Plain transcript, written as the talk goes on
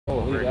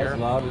Holy, that's here.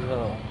 loud as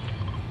hell.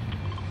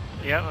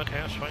 Yeah, okay,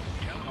 that's fine.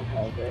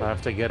 Okay. I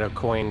have to get a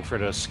coin for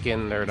the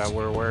skin there that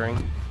we're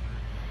wearing.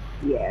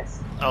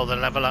 Yes. Oh, the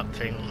level up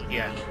thing,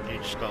 yeah. You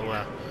just got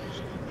to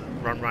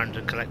run round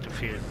and collect a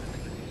few.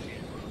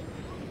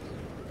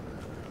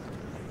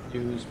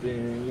 You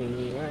spin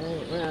me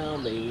right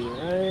round, me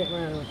right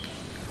round.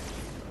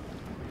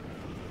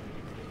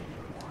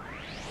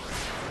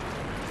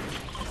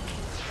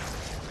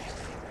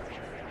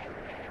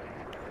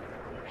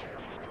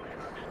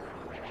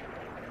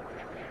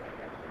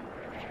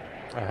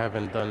 I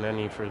haven't done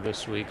any for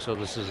this week, so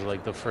this is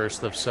like the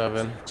first of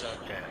 7.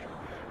 Yeah.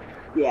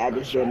 Yeah, I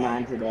just did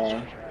mine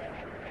today.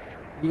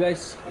 You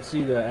guys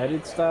see the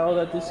edit style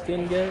that this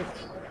skin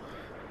gets?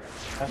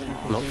 After you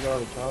Nope. complete all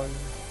the challenges?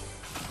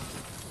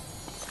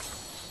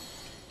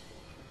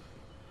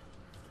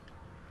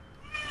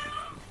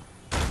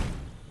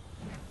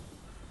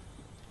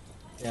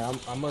 Yeah,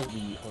 I must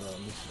be. Hold on, let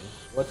me see.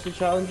 What's the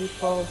challenges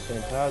called?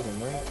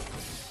 Phantasm, right?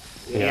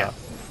 Yeah.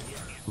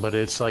 But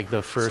it's like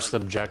the first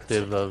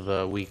objective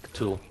of week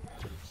 2.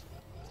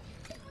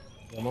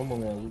 Yeah, I'm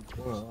only on week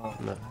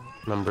 1. Wow.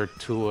 Number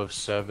 2 of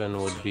 7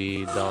 would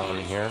be down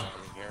here.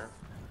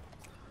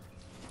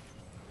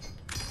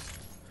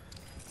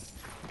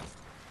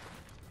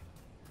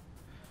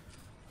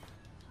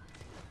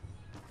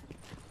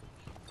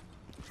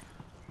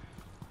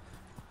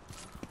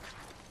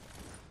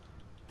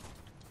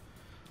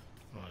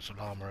 Oh, there's an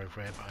armor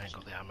over here, but I ain't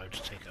got the ammo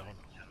to take it on.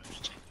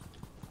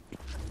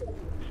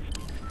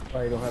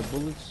 Oh, you don't have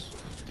bullets?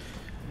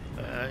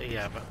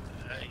 Yeah, but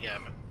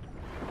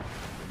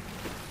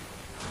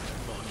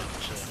not enough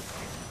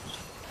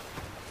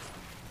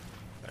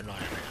to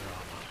annihilate an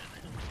armor.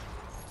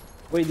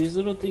 Wait, these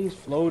little things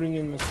floating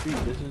in the street.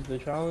 This is the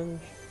challenge?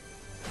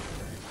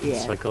 Yeah.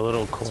 It's like a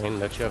little coin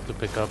that you have to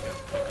pick up.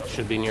 It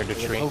should be near the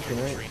tree.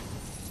 Token, right?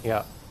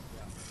 Yeah.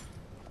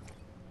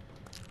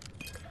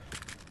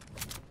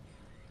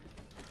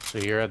 So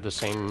you're at the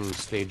same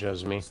stage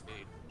as me.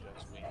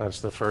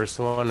 That's the first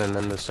one, and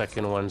then the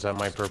second one's at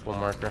my purple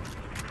marker.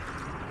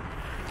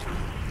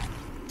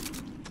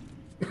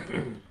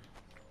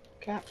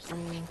 Capsule.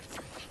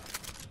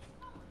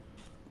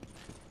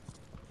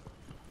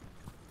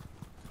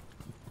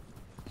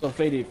 So,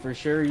 Faded, for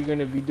sure you're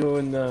gonna be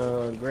doing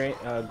the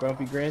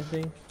Grumpy Grand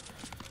thing?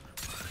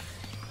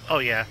 Oh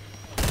yeah.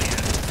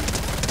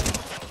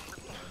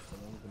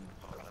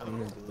 I'm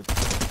gonna do it.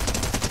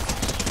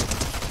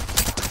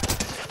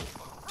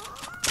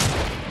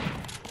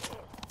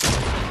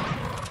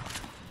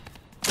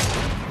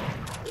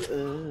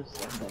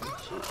 Somebody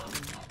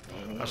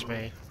shooting. That's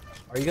me.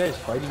 Are you guys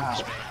fighting?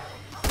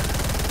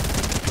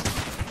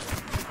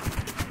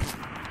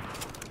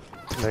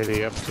 Lady,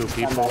 you have 2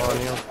 people on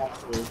you.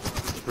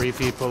 3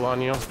 people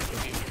on you.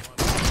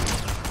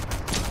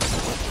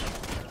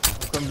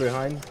 From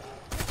behind.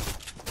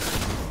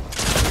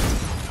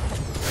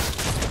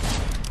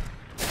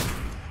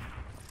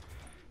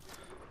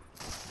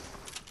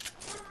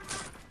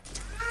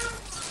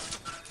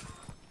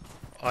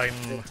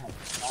 I'm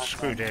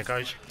screwed here,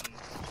 guys.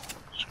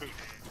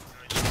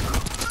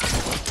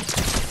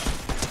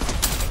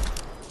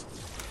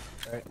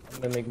 Alright,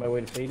 I'm gonna make my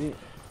way to Faded.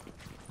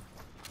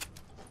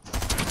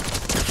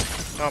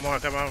 Come on.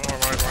 Oh,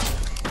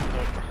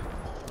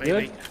 maybe.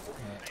 Good?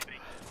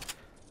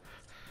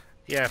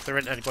 Yeah, if there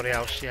isn't anybody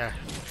else, yeah.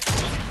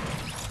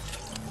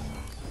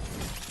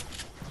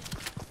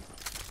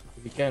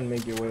 If you can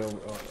make your way over,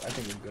 oh, I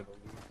think we're good over here.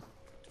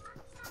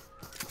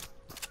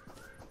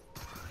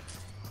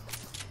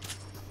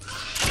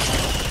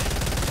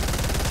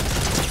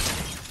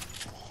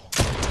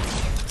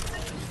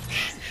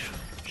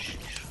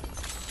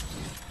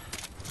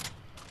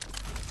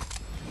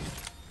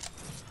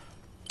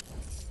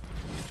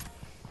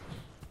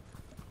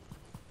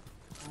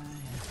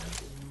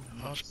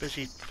 I was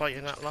busy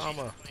fighting that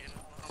llama.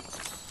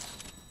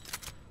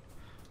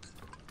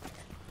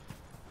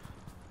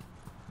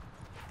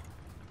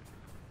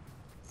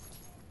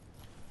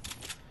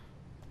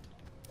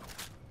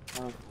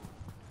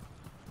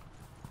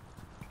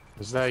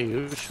 Is that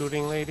you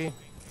shooting, lady?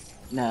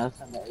 No,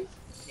 somebody's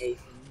chasing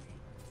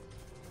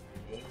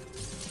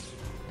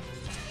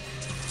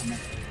me.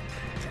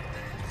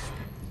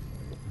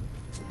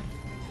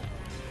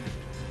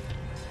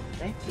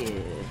 Thank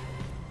you.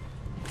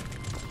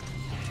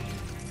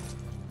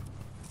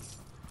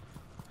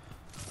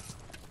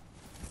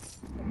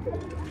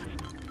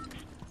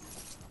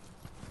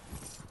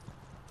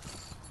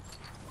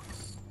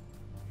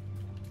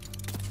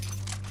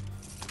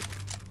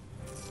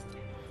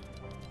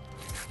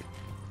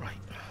 Right.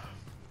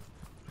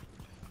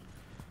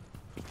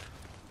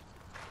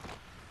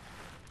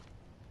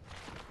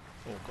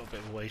 Oh, got a bit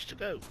of a ways to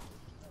go.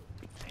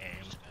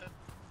 Damn.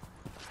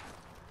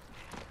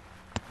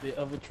 Bit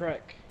of a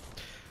trek.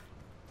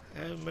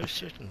 Most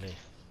certainly.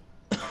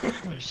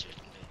 Most certainly.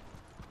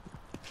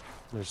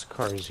 There's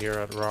cars here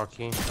at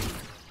Rocky.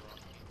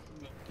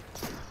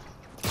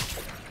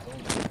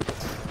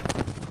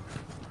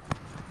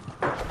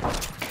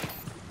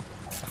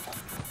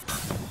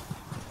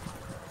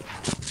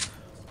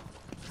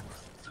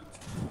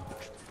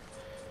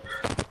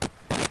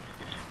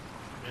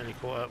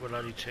 caught up with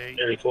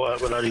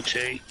Ladii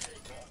T.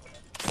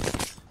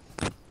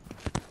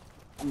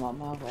 I'm on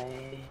my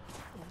way.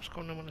 What's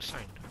going on with the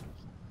sound?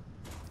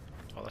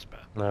 Oh, that's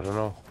better. I don't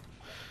know.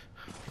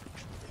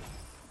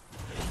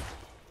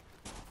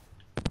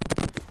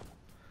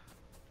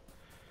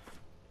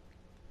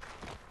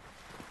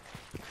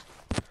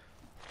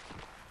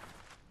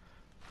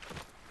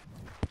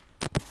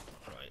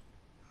 Alright.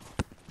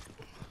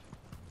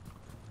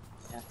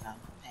 That's how I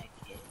pack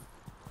it.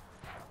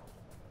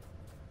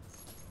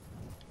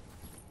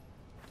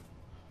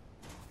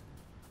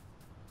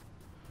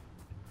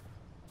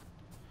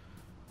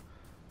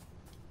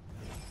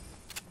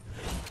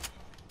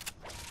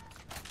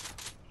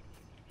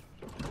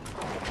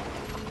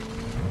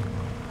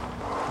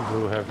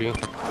 Blue heavy. I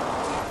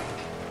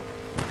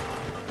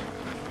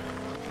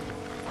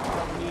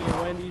haven't eaten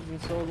Wendy's in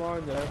so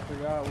long that I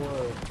forgot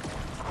what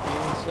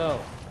they sell.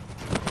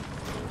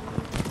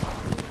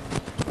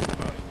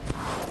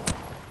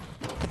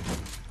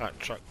 That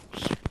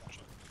truck's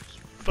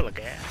full of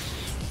gas.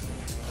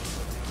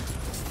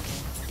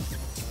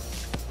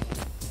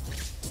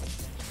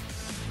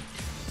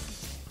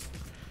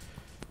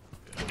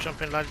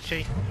 Jump in, Ladii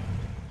T.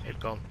 It's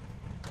gone.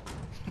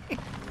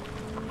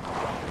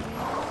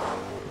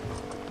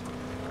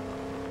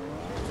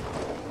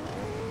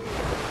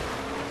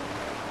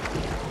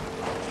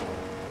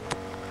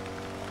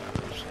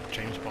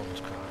 James Bond's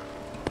car.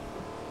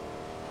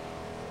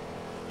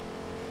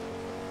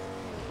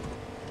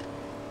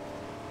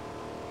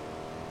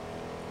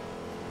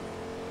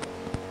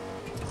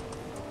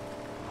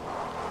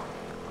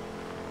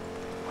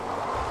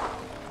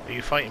 Are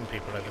you fighting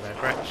people over there,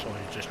 Grex, or are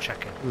you just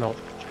checking? No.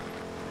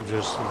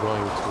 Just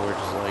going towards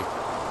like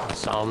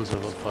sounds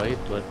of a fight,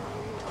 but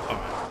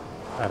Alright.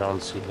 I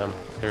don't see them.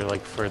 They're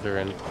like further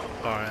in.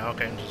 Alright, I'll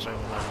get into zone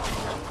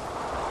Ladii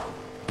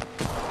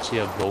See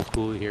a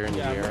Goku here in the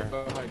Yeah, air. I'm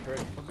gonna go hide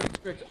Grex. Oh,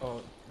 Grex.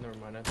 Oh, never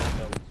mind. I thought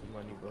that was the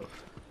money, but.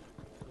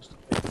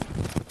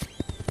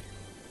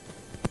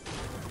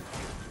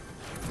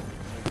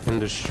 In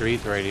the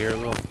street right here,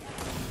 look.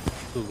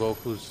 Two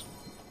Gokus.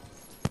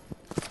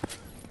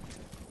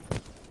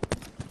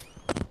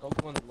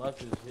 Goku on the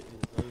left is hitting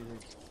his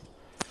lasers.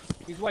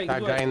 He's white. That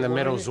he's guy white. in the One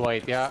middle right is here.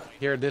 white, yeah.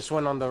 Here, this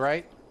one on the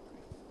right.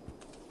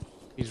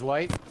 He's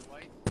white. Do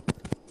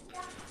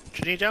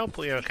you need help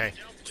or you okay?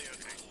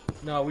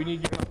 No, we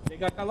need your help. They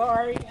got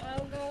Kalari.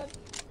 Oh god.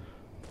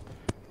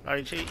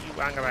 Ladii T, you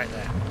hang right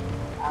there.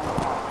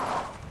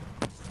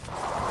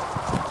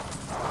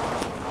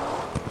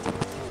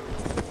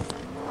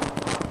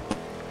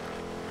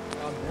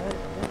 I'm dead.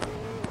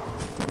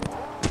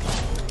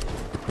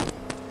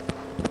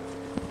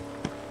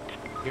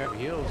 You have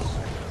heals.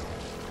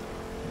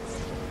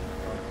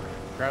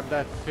 Grab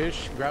that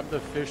fish, grab the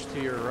fish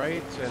to your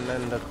right, and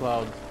then the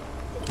cloud.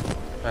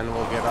 And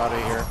we'll get out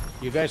of here.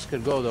 You guys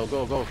could go though.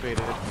 Go,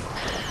 Faded.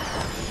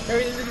 There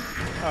he is.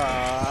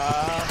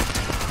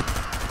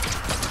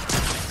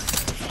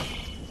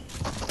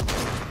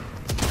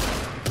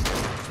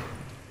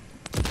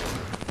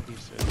 He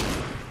said,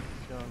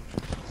 jump.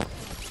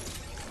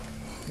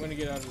 I'm gonna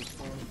get out of this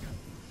storm.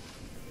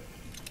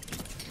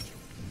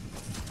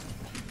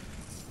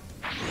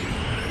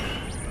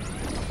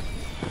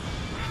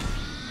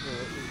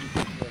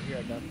 Here,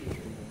 I got this.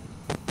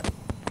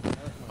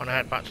 Wanna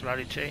head back to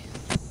Ladii T?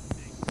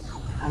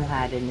 I'm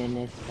hiding in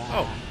this spot.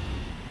 Oh.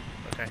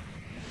 Okay.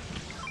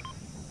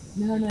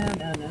 No.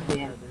 Yeah. Over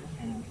here.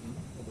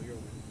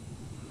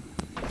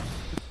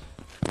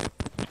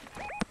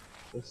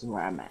 This is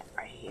where I'm at,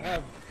 right here. I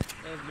have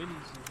minis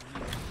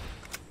in here.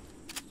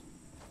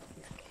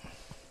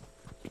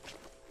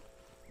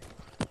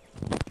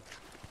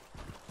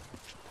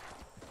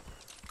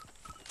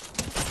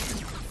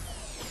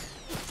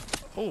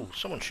 Oh,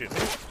 someone shoot me.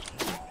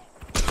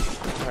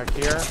 Back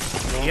here.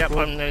 Yep, Goku.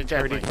 I'm nearly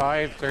dead,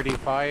 mate.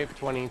 35,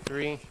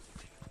 23.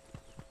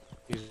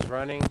 He's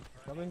running.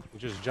 Coming? He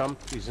just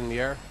jumped. He's in the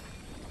air.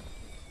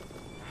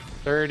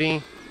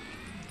 30,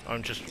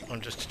 I'm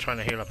just trying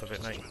to heal up a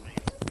bit, mate.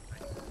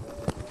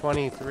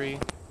 23.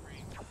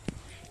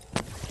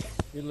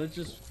 Dude, let's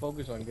just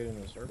focus on getting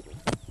the circle.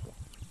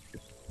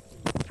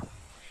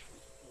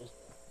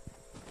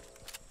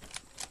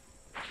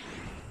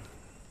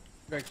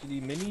 Back to the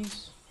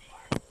minis.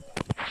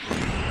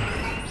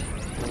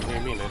 What do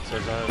you mean? It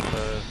says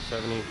the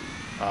 70.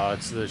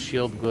 It's the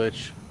shield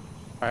glitch.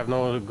 I have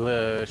no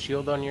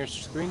shield on your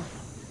screen?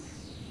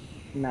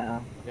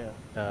 No.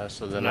 Yeah.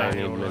 So then No, I need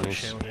you're all on minis.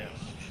 shield, yeah.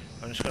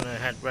 I'm just gonna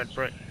head red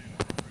brick.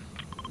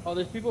 Oh,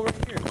 there's people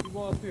right here.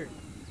 People up here.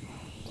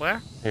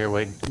 Where? Here,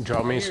 wait.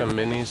 Draw me some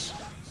minis.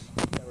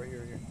 Yeah, right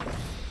here,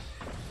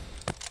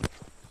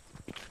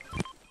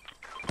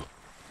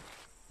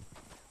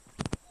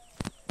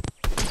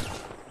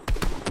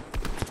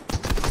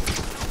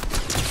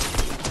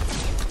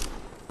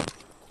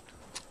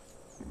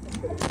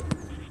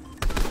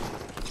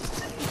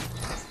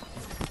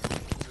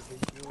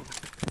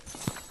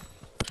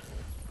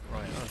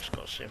 Right, I've just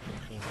got to see if we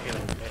can heal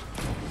him a bit.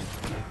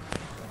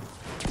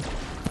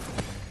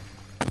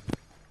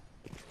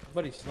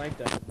 Somebody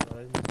sniped at him, but I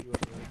didn't see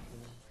what they were doing.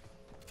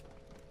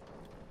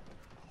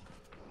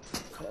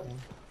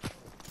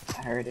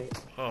 I heard it.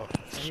 Oh,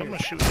 someone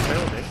shooting the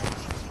building.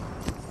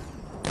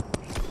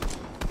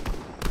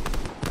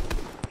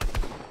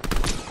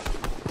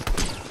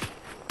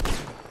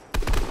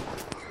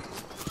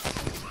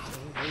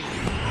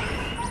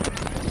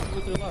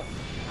 Look to the left.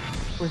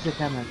 Where's it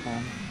coming from? I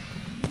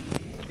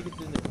think it's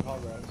in the tall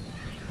grass.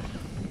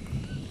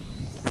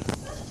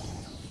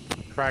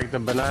 Crack the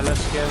banana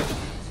skin.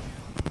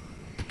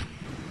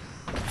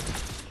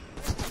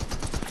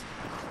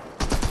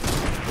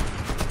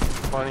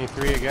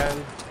 "23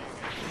 again.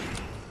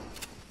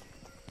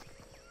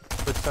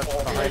 Footsteps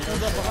behind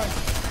Comes us. up behind.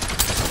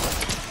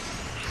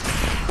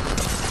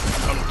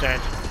 I'm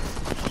dead.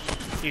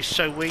 He's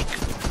so weak.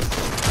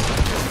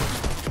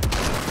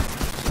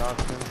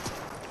 Knocked him.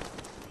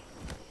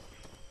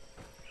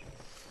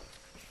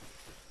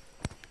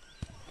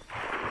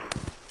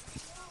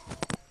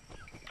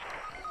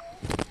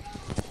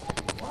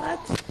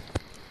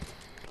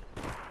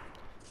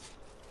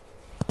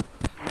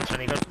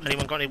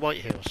 Anyone got any white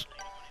heels?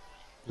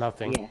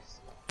 Nothing.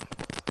 Yes.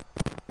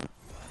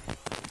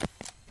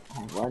 I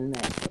have 1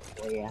 minute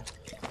for you.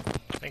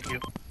 Thank you.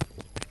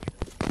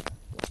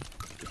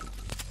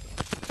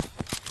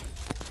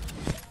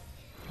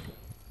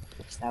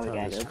 Now we Oh,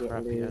 gotta this go get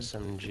crappy loot.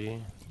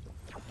 SMG.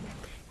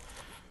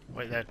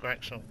 Wait there,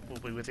 Grex. We'll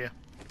be with you.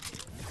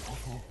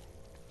 Okay.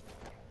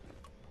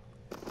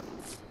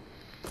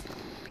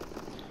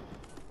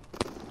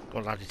 Go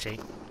on, Ladii.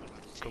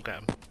 Go get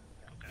him.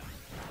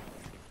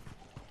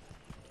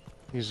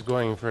 He's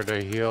going for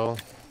the heel.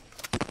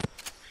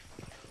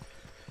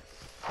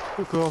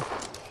 Cool.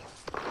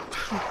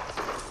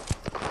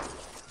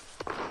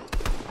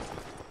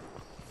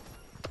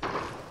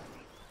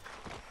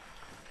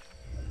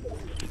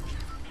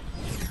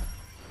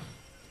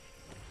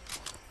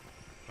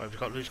 Right, have you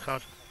got loose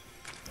card?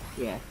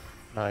 Yeah,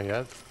 Not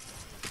yet.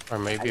 Or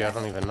maybe, I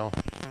don't even know.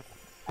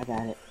 I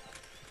got it.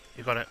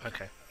 You got it?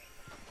 Okay.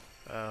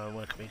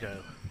 Where can we go?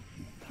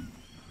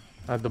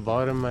 At the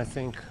bottom, I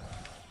think.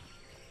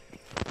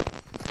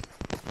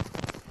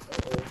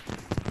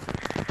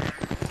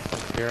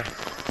 Here.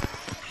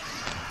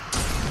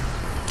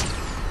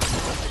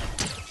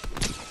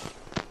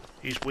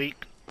 He's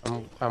weak.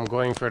 I'm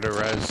going for the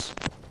res.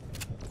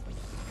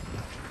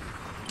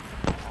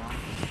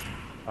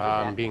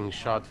 I'm being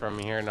shot from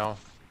here now.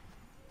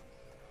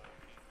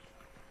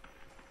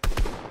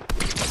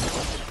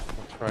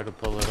 I'll try to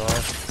pull it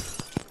off.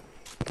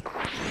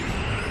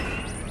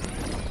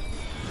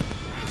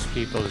 There's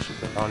people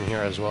on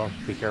here as well.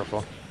 Be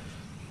careful.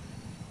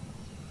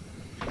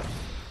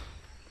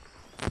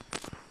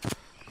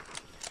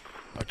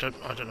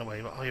 I don't know where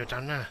you are. Oh, you're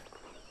down there.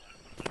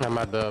 I'm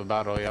at the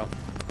battle, yeah.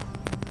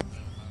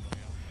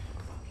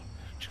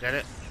 Did you get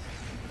it?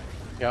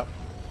 Yep.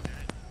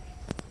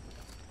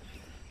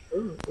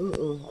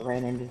 Ooh, I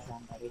ran into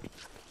somebody.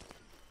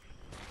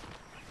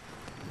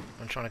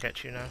 I'm trying to get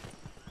to you now.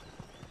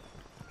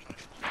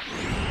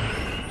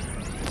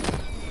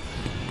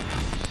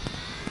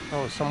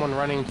 Oh, someone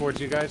running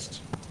towards you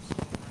guys.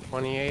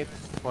 28,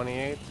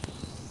 28.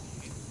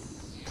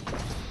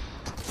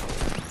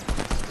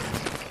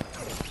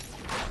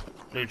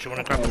 Dude, do you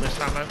want to grab this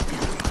ammo? Do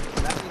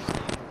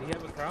you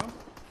have a crown?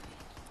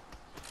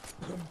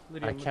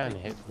 Lydia, I I'm gonna can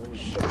take hit.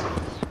 this.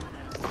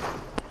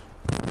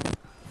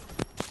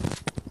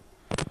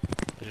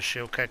 There's a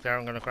shield keg there,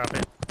 I'm going to grab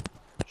it.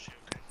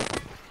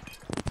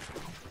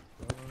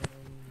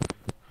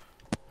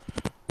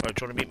 Right,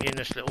 do you want to meet me in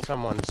this little...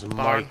 Someone's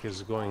barn? mic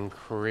is going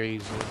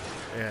crazy.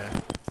 Yeah.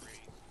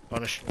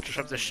 Just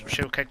have this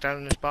shield keg down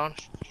in this barn.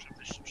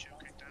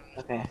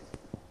 Okay.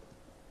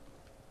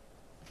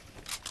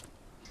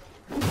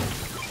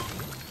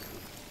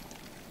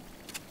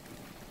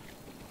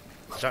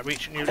 Is that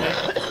reaching you, Lee? Me?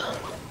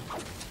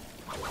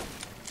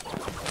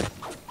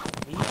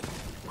 Is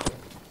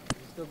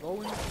it still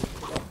going?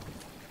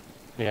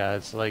 Yeah,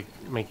 it's like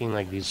making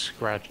like these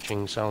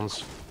scratching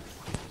sounds.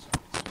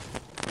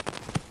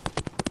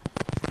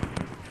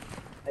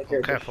 I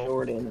heard the Careful.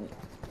 short in it.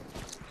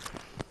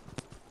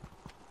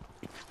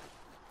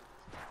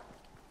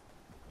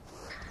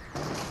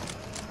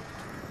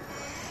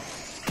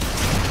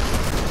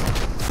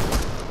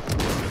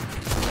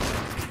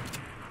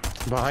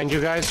 Behind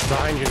you guys,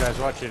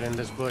 watch it in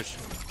this bush.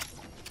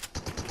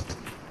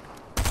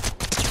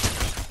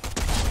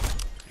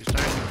 He's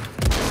down.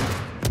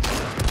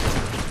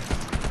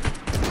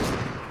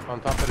 On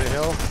top of the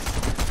hill.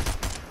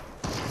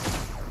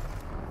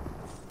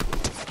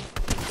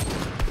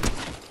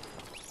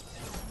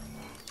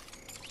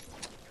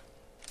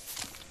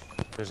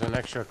 There's an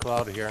extra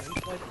cloud here. He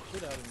sniped the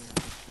shit out of me.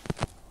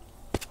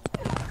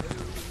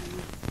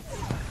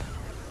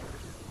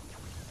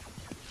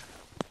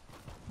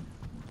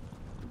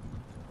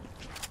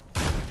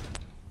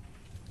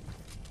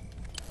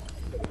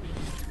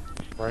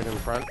 Right in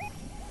front.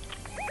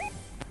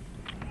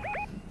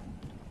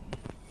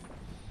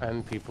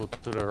 And people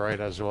to the right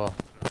as well.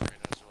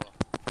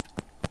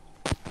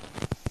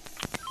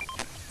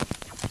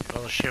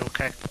 Another shield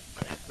keg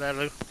there,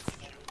 Lou.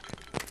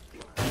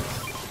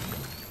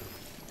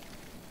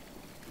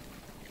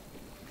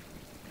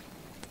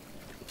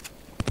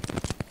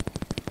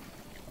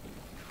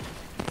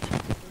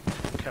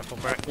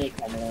 Right. They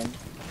coming in.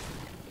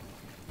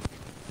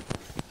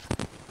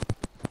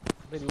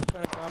 Baby, what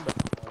kind of combat?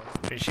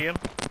 Can you see him?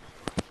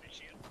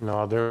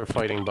 No, they're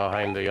fighting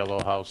behind the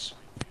yellow house.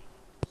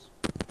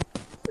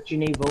 But you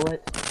need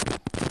bullets?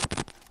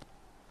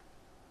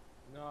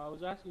 No, I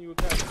was asking you what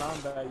kind of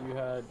combat you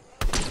had.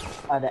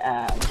 The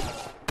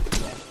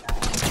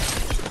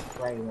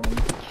gray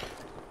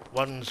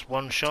one.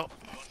 One shot.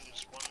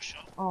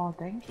 Oh,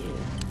 thank you.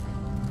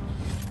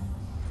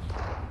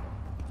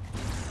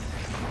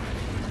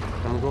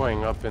 I'm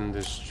going up in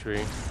this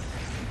tree.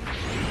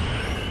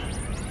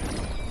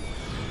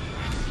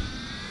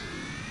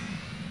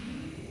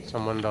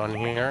 Someone down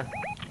here.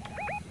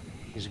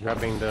 He's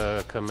grabbing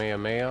the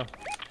Kamehameha.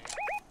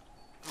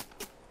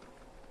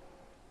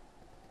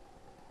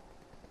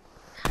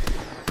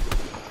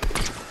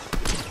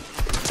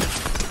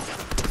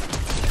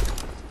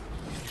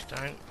 He's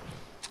down.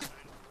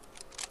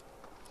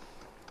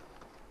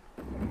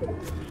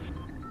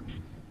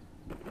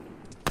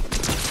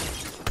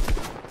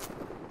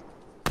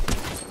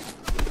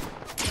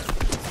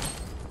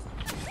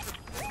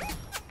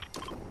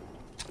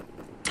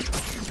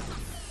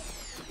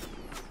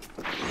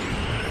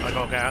 I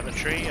gotta get out of the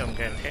tree, I'm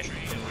getting hit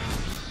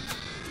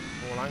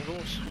from all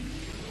angles.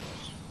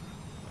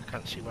 I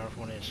can't see where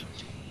everyone is.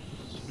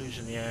 Blue's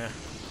in the air.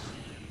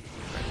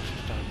 Grex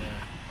is down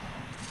there.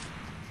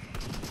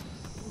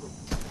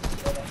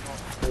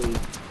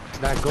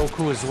 That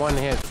Goku is one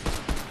hit.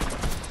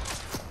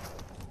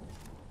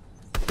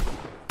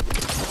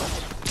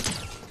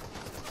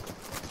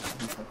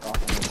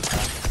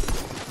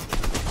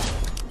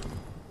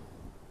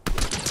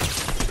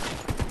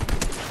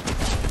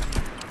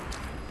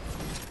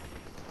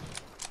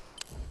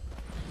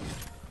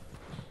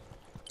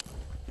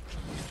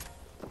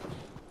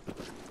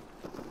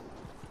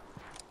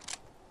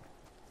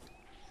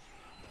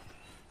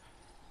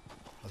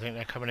 I think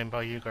they're coming in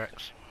by you,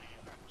 Grex.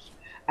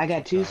 I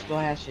got 2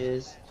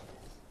 splashes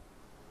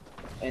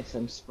and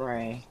some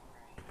spray.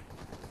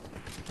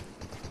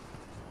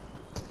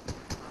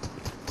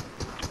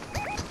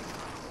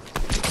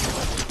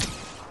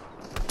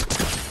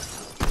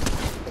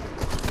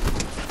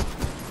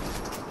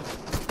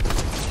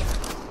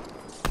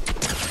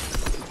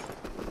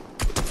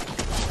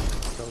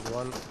 Killed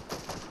one.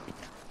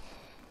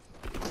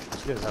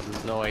 These guys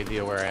have no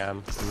idea where I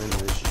am. I'm in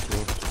this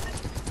tree.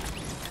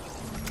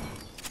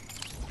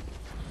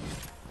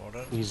 Well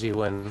done. Easy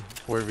win.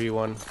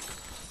 4v1.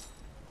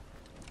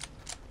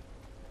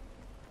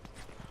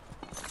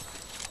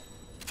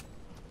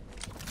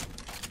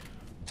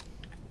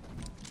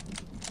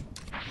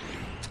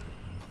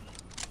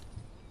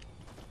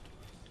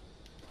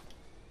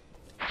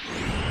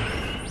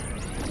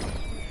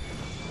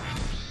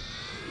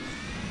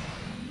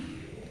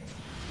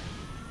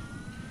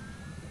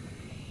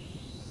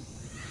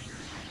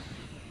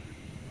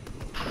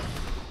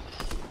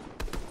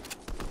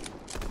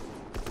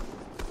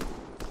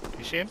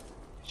 You see him?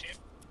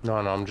 No,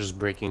 I'm just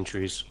breaking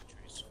trees.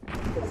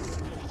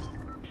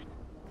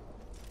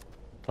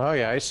 Oh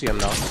yeah, I see him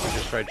now. He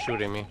just tried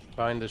shooting me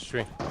behind this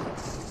tree.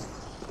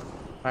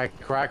 I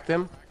cracked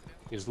him.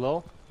 He's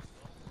low.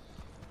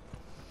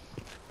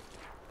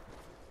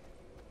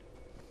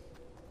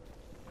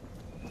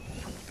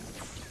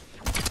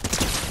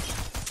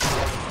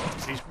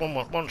 He's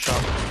one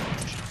shot.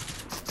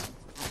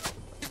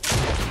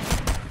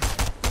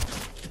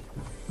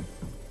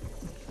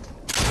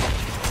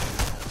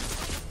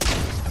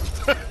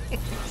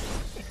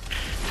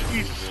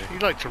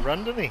 He like to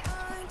run, doesn't he?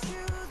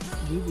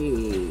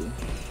 GG.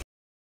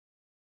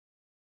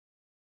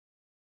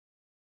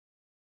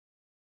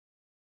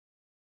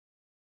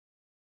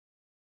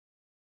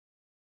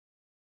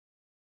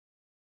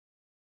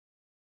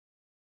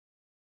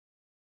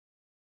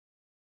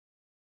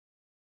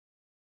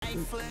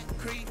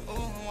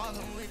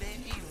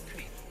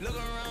 Look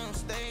around,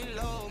 stay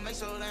low, make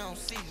sure they don't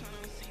see you.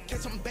 Catch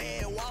some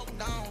bad, walk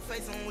down,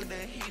 face them with the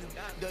heater.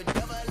 The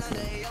devil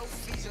under your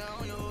feet, you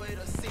on your way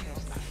to see him.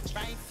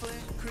 Right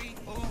foot creep,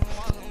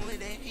 walking with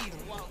that heater.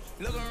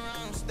 Look around.